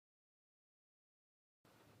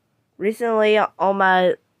recently on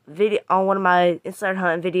my video, on one of my insulator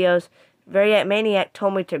hunting videos, Variac Maniac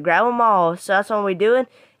told me to grab them all, so that's what we're doing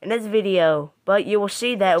in this video. But you will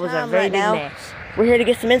see that it was a very big mess. We're here to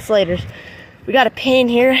get some insulators. We got a pin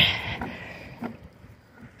here.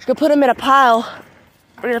 We're gonna put them in a pile.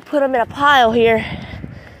 We're gonna put them in a pile here.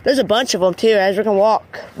 There's a bunch of them too as we're gonna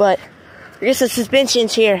walk, but we get some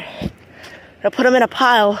suspensions here. We're gonna put them in a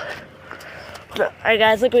pile. Alright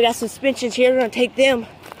guys, look, we got some suspensions here. We're gonna take them.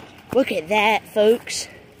 Look at that, folks.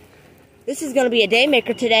 This is gonna be a day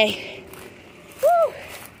maker today. Woo!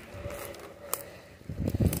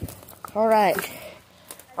 Alright.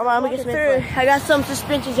 Alright, I'm gonna get some through. I got some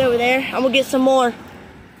suspensions over there. I'm gonna get some more.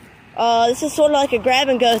 This is sort of like a grab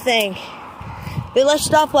and go thing. They left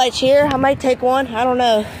stoplights here. I might take one. I don't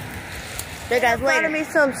know. There, guys, later. Me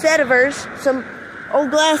some setivers, some old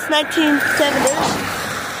glass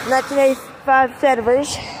 1970s, 1985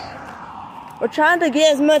 setivers. We're trying to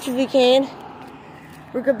get as much as we can.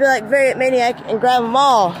 We're gonna be like Variac Maniac and grab them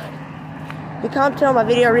all. You commented on my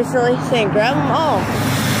video recently saying grab them all.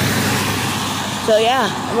 So yeah,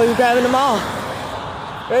 I'm gonna be grabbing them all.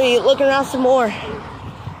 Ready, looking around some more.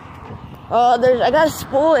 I got a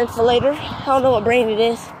spool insulator. I don't know what brand it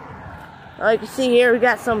is. You can see here, we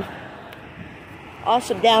got some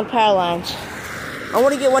awesome down power lines. I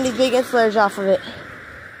want to get one of these big insulators off of it.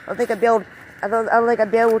 I don't think I'd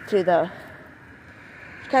be able to though.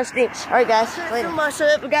 It kind of stinks. Alright guys, later. So much of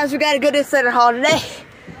it, but guys, we got a good insulator haul today.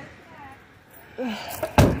 Guys,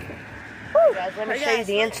 let me show you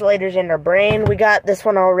the insulators in their brand. We got this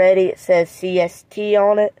one already. It says CST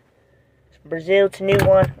on it. Brazil, it's a new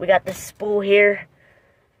one. We got this spool here.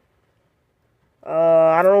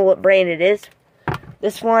 I don't know what brand it is.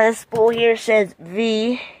 This spool here says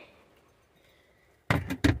V.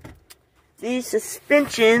 These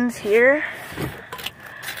suspensions here,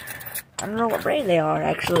 I don't know what brand they are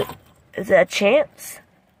actually. Is that a chance?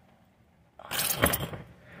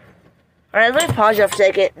 Alright, let me pause you for a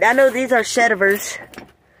second. I know these are setivers.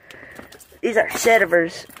 These are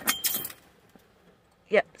setivers.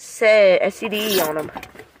 Yep, SCDE on them.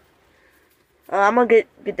 I'm gonna get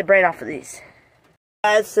the braid off of these.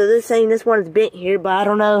 Guys, so this one is bent here, but I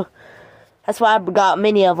don't know. That's why I got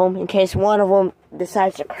many of them, in case one of them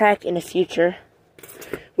decides to crack in the future.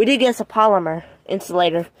 We did get us a polymer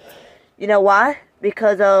insulator. You know why?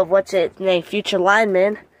 Because of, what's its name, Future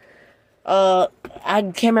Lineman. I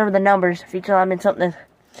can't remember the numbers. Future Lineman something.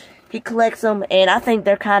 He collects them, and I think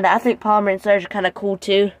I think polymer insulators are kind of cool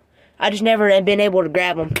too. I just never have been able to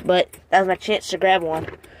grab them, but that was my chance to grab one.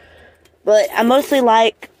 But I mostly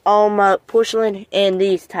like porcelain and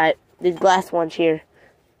these glass ones here.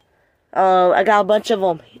 I got a bunch of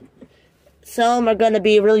them. Some are going to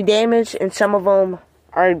be really damaged, and some of them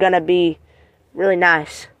are going to be really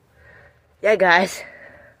nice. Yeah, guys.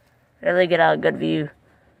 Really get a good view.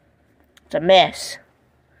 It's a mess.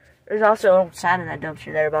 There's also a sign in that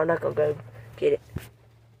dumpster there, but I'm not going to go get it.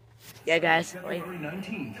 Yeah, guys.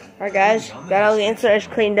 Alright, guys. Got all the insulators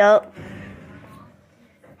cleaned up.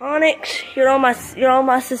 Onyx, you're on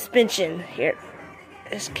my suspension here.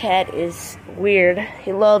 This cat is weird.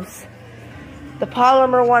 He loves the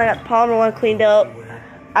polymer one. I got the polymer one cleaned up.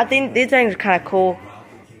 I think these things are kind of cool.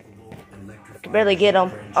 I can barely get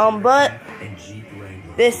them. But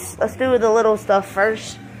let's do the little stuff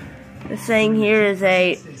first. This thing here is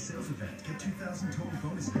a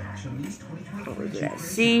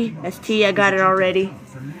CST. I got it already.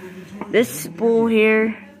 This spool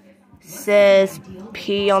here says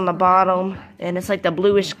P on the bottom, and it's like the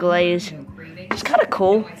bluish glaze. It's kind of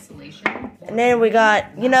cool. And then we got,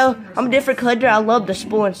 I'm a different collector. I love the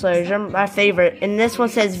spool insulators. They're my favorite. And this one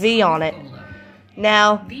says V on it.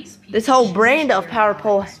 Now, this whole brand of power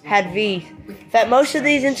pole had V. In fact, most of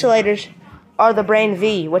these insulators are the brand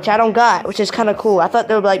V, which I don't got, which is kind of cool. I thought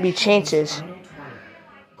there would be chances.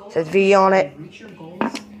 It says V on it.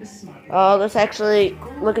 Let's actually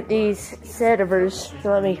look at these setivers.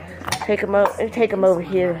 So let me take them over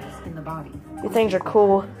here. These things are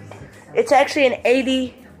cool. It's actually an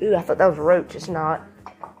 80. Ooh, I thought that was roach. It's not.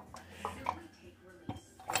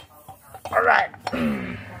 Alright.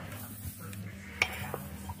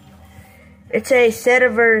 It's a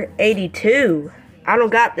setiver 82. I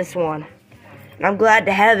don't got this one. I'm glad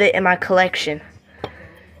to have it in my collection.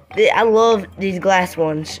 I love these glass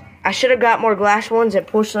ones. I should have got more glass ones at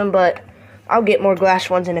porcelain, but I'll get more glass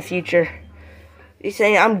ones in the future. You're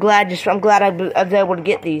saying I'm glad I was able to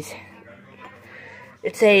get these.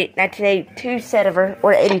 It's a 1982 setiver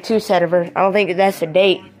or 82 setiver. I don't think that's the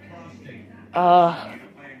date.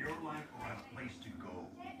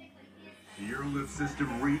 Your lift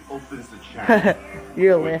system reopens the channel.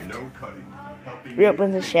 Your lift. No cutting.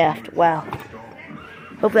 Reopens the shaft. Wow.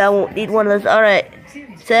 Hopefully I won't need one of those. Alright.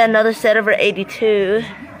 So another set over 82.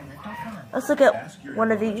 Let's look at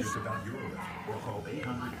one of these.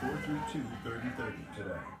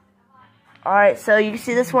 Alright, so you can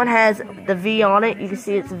see this one has the V on it. You can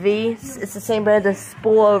see it's V. It's the same brand as the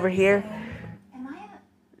spool over here.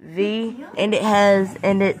 V. And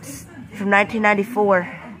it's from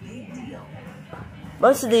 1994.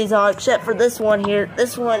 Most of these are, except for this one here.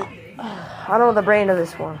 This one, I don't know the brand of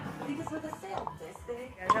this one.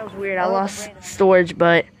 That was weird. I lost storage,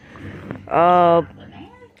 but I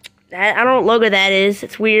don't know what logo that is.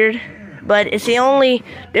 It's weird, but it's the only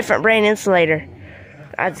different brand insulator.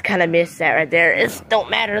 I just kind of missed that right there. It don't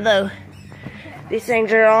matter though. These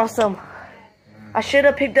things are awesome. I should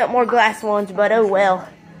have picked up more glass ones, but oh well.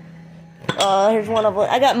 Here's one of them.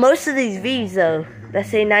 I got most of these V's though that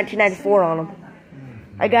say 1994 on them.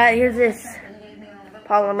 Here's this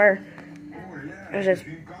polymer. There's this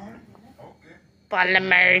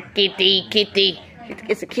polymer kitty.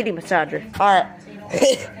 It's a kitty massager. Alright.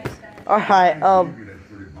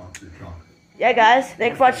 Yeah, guys.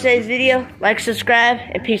 Thanks for watching today's video. Like, subscribe,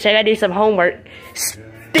 and peace. I gotta do some homework.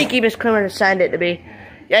 Stinky Miss Clemmer assigned it to me.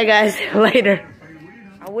 Yeah, guys. Later.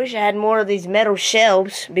 I wish I had more of these metal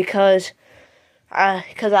shelves because I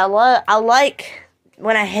like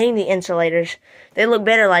when I hang the insulators. They look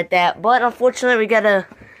better like that. But unfortunately, we gotta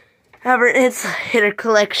have an insulator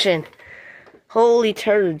collection. Holy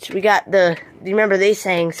turds. We got do you remember these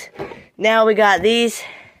things? Now we got these,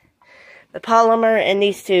 the polymer, and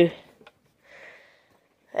these two.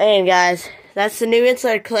 And guys, that's the new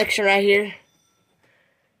insulator collection right here.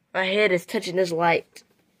 My head is touching this light.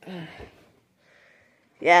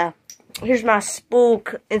 Yeah. Here's my spool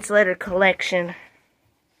insulator collection.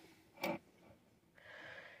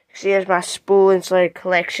 See, here's my spool insulator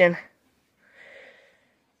collection.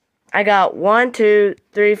 I got 1, 2,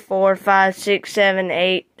 3, 4, 5, 6, 7,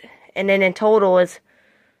 8. And then in total is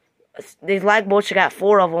these lag bolts. I got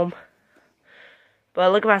 4 of them.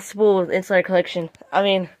 But look at my spool insulator collection. I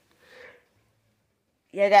mean,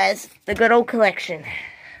 yeah, guys, the good old collection.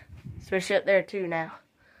 Especially up there too now.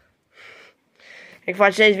 Thanks for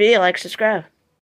watching today's video. Like, subscribe.